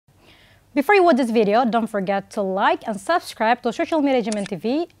Before you watch this video, don't forget to like and subscribe to Social Media Jaman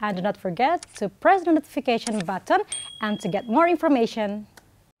TV, and do not forget to press the notification button and to get more information.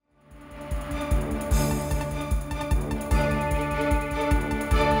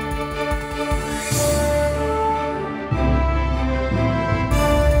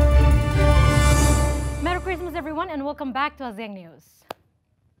 Merry Christmas everyone, and welcome back to ASEAN News.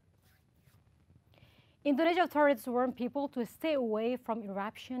 Indonesia authorities warn people to stay away from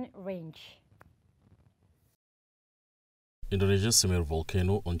eruption range. Indonesia's Semeru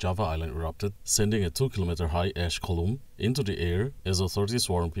volcano on Java Island erupted, sending a 2-kilometer high ash column into the air as authorities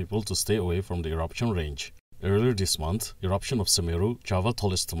warn people to stay away from the eruption range. Earlier this month, eruption of Semeru, Java's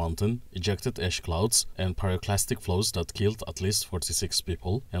tallest mountain, ejected ash clouds and pyroclastic flows that killed at least 46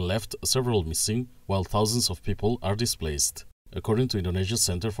 people and left several missing, while thousands of people are displaced. According to Indonesia's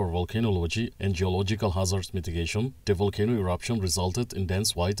Center for Volcanology and Geological Hazards Mitigation, the volcano eruption resulted in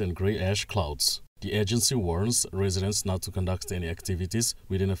dense white and gray ash clouds. The agency warns residents not to conduct any activities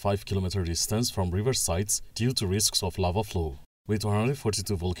within a 5-kilometer distance from river sites due to risks of lava flow. With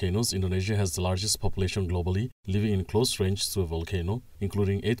 142 volcanoes, Indonesia has the largest population globally, living in close range to a volcano,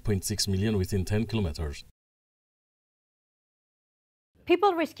 including 8.6 million within 10 kilometers.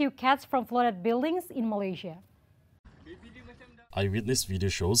 People rescue cats from flooded buildings in Malaysia. Eyewitness video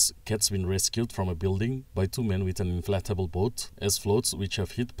shows cats being rescued from a building by two men with an inflatable boat as floods which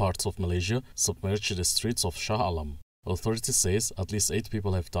have hit parts of Malaysia submerged the streets of Shah Alam. Authorities say at least 8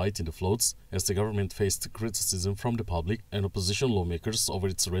 people have died in the floods as the government faced criticism from the public and opposition lawmakers over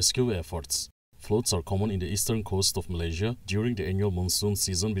its rescue efforts. Floods are common in the eastern coast of Malaysia during the annual monsoon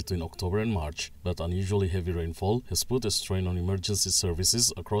season between October and March, but unusually heavy rainfall has put a strain on emergency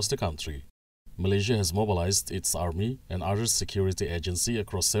services across the country. Malaysia has mobilized its army and other security agency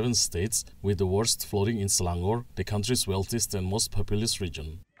across 7 states, with the worst flooding in Selangor, the country's wealthiest and most populous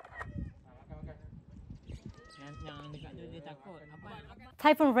region.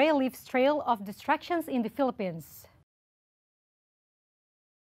 Typhoon Ray leaves trail of destructions in the Philippines.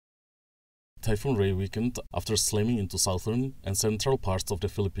 Typhoon Ray weakened after slamming into southern and central parts of the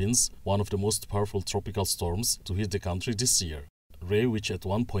Philippines, one of the most powerful tropical storms to hit the country this year. Ray, which at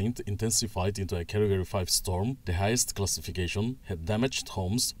one point intensified into a Category 5 storm, the highest classification, had damaged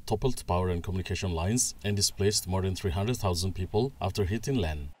homes, toppled power and communication lines, and displaced more than 300,000 people after hitting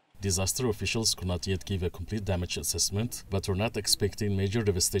land. Disaster officials could not yet give a complete damage assessment, but were not expecting major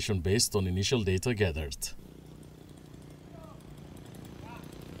devastation based on initial data gathered.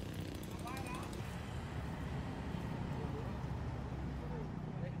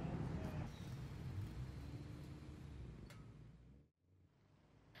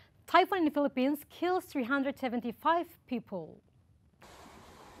 Typhoon in the Philippines kills 375 people.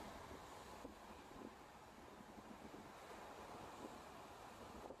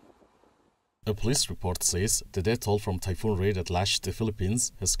 A police report says the death toll from Typhoon Ray that lashed the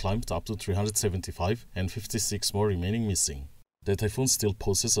Philippines has climbed up to 375 and 56 more remaining missing. The typhoon still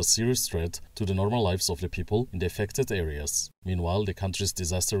poses a serious threat to the normal lives of the people in the affected areas. Meanwhile, the country's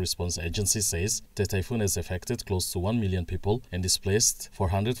disaster response agency says the typhoon has affected close to 1 million people and displaced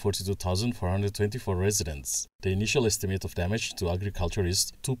 442,424 residents. The initial estimate of damage to agriculture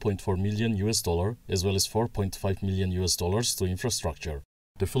is $2.4 million as well as $4.5 million to infrastructure.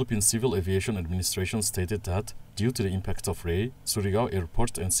 The Philippine Civil Aviation Administration stated that, due to the impact of Ray, Surigao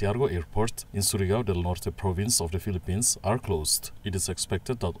Airport and Siargao Airport in Surigao del Norte province of the Philippines are closed. It is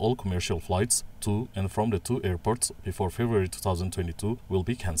expected that all commercial flights to and from the two airports before February 2022 will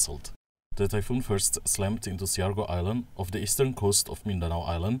be cancelled. The typhoon first slammed into Siargao Island off the eastern coast of Mindanao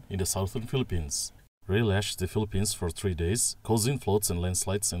Island in the southern Philippines. Ray lashed the Philippines for 3 days, causing floods and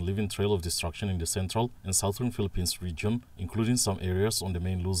landslides and leaving trail of destruction in the central and southern Philippines region, including some areas on the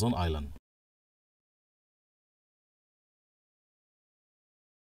main Luzon Island.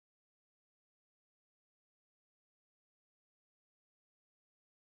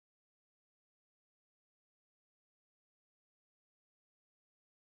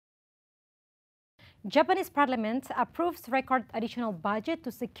 Japanese parliament approves record additional budget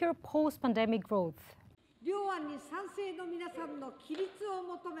to secure post-pandemic growth.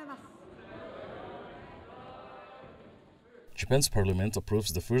 Japan's parliament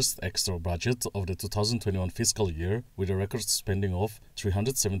approves the first extra budget of the 2021 fiscal year with a record spending of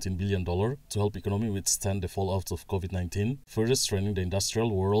 $317 billion to help economy withstand the fallout of COVID-19, further straining the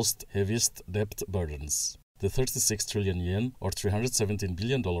industrial world's heaviest debt burdens. The 36 trillion yen or $317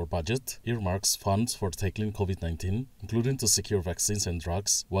 billion budget earmarks funds for tackling COVID-19, including to secure vaccines and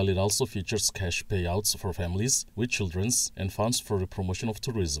drugs, while it also features cash payouts for families with children and funds for the promotion of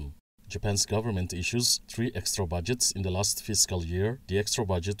tourism. Japan's government issues 3 extra budgets in the last fiscal year. The extra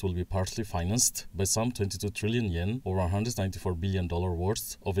budget will be partly financed by some 22 trillion yen or $194 billion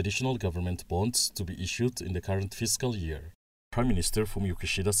worth of additional government bonds to be issued in the current fiscal year. Prime Minister Fumio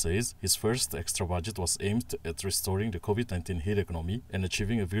Kishida says his first extra budget was aimed at restoring the COVID-19 hit economy and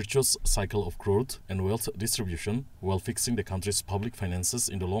achieving a virtuous cycle of growth and wealth distribution while fixing the country's public finances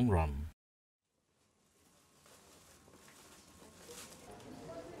in the long run.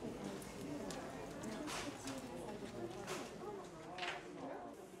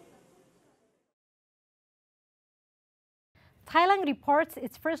 Thailand reports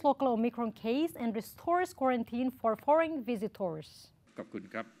its first local Omicron case and restores quarantine for foreign visitors.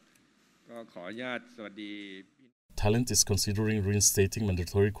 Thailand is considering reinstating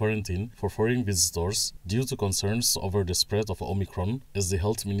mandatory quarantine for foreign visitors due to concerns over the spread of Omicron, as the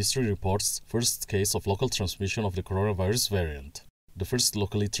health ministry reports first case of local transmission of the coronavirus variant. The first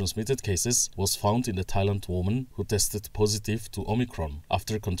locally transmitted cases was found in the Thailand woman who tested positive to Omicron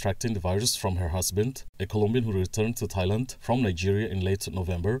after contracting the virus from her husband, a Colombian who returned to Thailand from Nigeria in late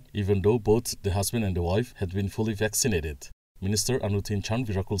November, even though both the husband and the wife had been fully vaccinated. Minister Anutin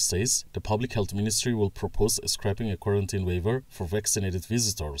Chanvirakul says the Public Health Ministry will propose scrapping a quarantine waiver for vaccinated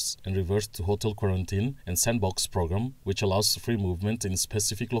visitors and revert to hotel quarantine and sandbox program, which allows free movement in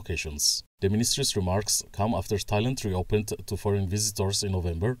specific locations. The ministry's remarks come after Thailand reopened to foreign visitors in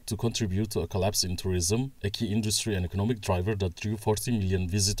November to contribute to a collapse in tourism, a key industry and economic driver that drew 40 million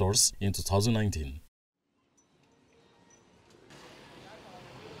visitors in 2019.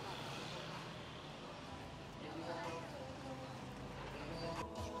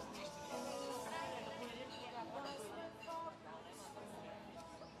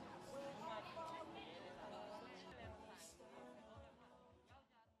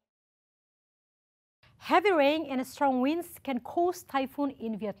 Heavy rain and strong winds can cause typhoon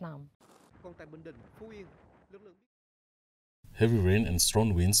in Vietnam. Heavy rain and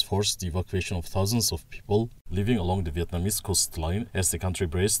strong winds forced the evacuation of thousands of people living along the Vietnamese coastline as the country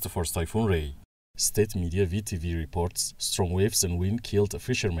braced for Typhoon Ray. State media VTV reports strong waves and wind killed a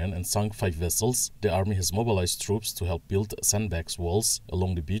fisherman and sunk 5 vessels. The army has mobilized troops to help build sandbags walls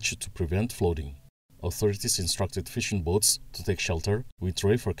along the beach to prevent flooding. Authorities instructed fishing boats to take shelter, with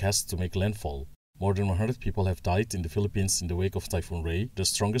ray forecast to make landfall. More than 100 people have died in the Philippines in the wake of Typhoon Ray, the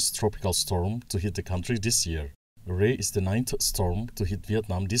strongest tropical storm to hit the country this year. Ray is the 9th storm to hit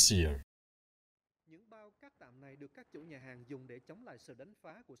Vietnam this year.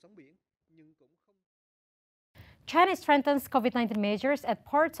 China strengthens COVID-19 measures at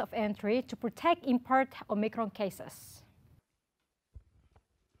ports of entry to protect import Omicron cases.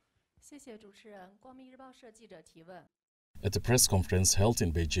 At a press conference held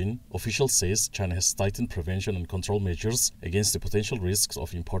in Beijing, officials say China has tightened prevention and control measures against the potential risks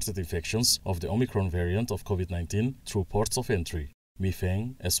of imported infections of the Omicron variant of COVID-19 through ports of entry. Mi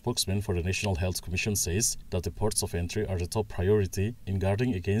Feng, a spokesman for the National Health Commission, says that the ports of entry are the top priority in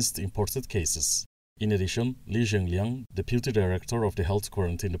guarding against imported cases. In addition, Li Zhengliang, Deputy Director of the Health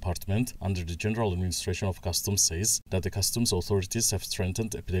Quarantine Department under the General Administration of Customs, says that the customs authorities have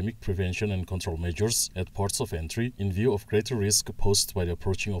strengthened epidemic prevention and control measures at ports of entry in view of greater risk posed by the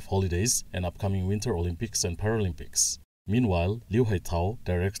approaching of holidays and upcoming Winter Olympics and Paralympics. Meanwhile, Liu Haitao,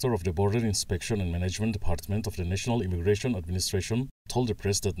 Director of the Border Inspection and Management Department of the National Immigration Administration, told the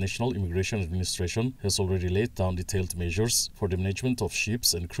press that National Immigration Administration has already laid down detailed measures for the management of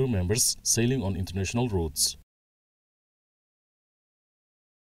ships and crew members sailing on international routes.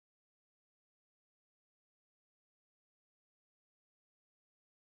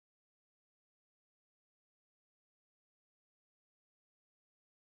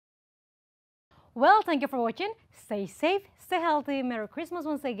 Well, thank you for watching. Stay safe, stay healthy. Merry Christmas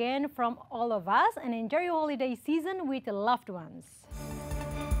once again from all of us, and enjoy your holiday season with your loved ones.